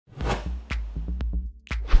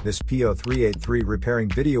This P0383 repairing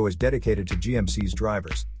video is dedicated to GMC's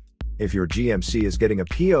drivers. If your GMC is getting a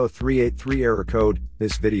P0383 error code,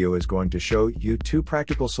 this video is going to show you 2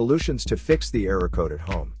 practical solutions to fix the error code at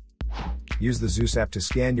home. Use the Zeus app to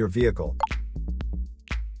scan your vehicle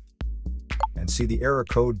and see the error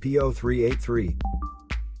code P0383.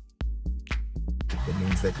 It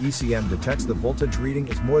means that ECM detects the voltage reading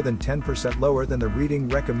is more than 10% lower than the reading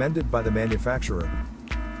recommended by the manufacturer.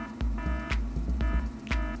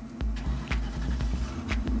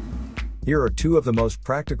 Here are 2 of the most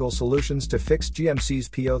practical solutions to fix GMC's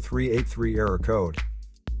P0383 error code.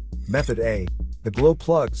 Method A. The glow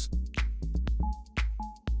plugs.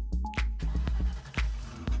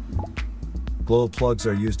 Glow plugs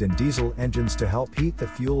are used in diesel engines to help heat the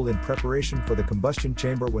fuel in preparation for the combustion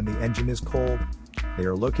chamber when the engine is cold. They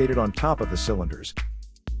are located on top of the cylinders.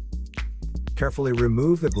 Carefully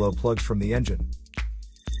remove the glow plugs from the engine.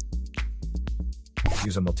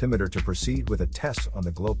 Use a multimeter to proceed with a test on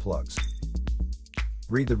the glow plugs.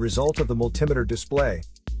 Read the result of the multimeter display.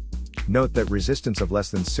 Note that resistance of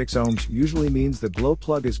less than 6 ohms usually means the glow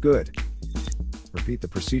plug is good. Repeat the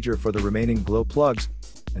procedure for the remaining glow plugs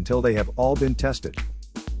until they have all been tested.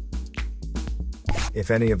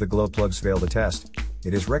 If any of the glow plugs fail the test,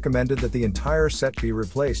 it is recommended that the entire set be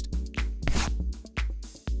replaced.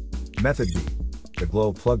 Method B. The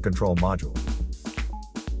glow plug control module.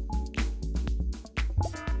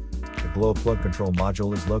 The glow plug control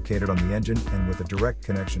module is located on the engine and with a direct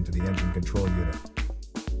connection to the engine control unit.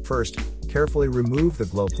 First, carefully remove the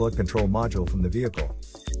glow plug control module from the vehicle.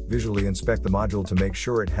 Visually inspect the module to make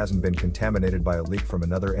sure it hasn't been contaminated by a leak from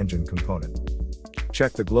another engine component.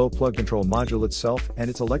 Check the glow plug control module itself and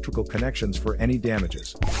its electrical connections for any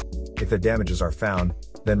damages. If the damages are found,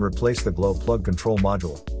 then replace the glow plug control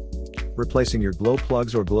module. Replacing your glow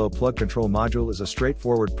plugs or glow plug control module is a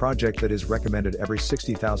straightforward project that is recommended every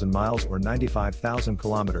 60,000 miles or 95,000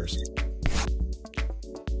 kilometers.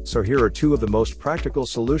 So here are 2 of the most practical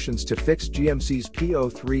solutions to fix GMC's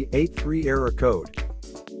P0383 error code.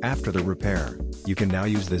 After the repair, you can now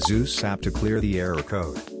use the Zeus app to clear the error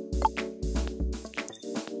code.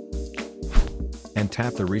 And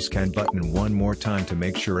tap the rescan button one more time to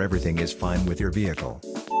make sure everything is fine with your vehicle.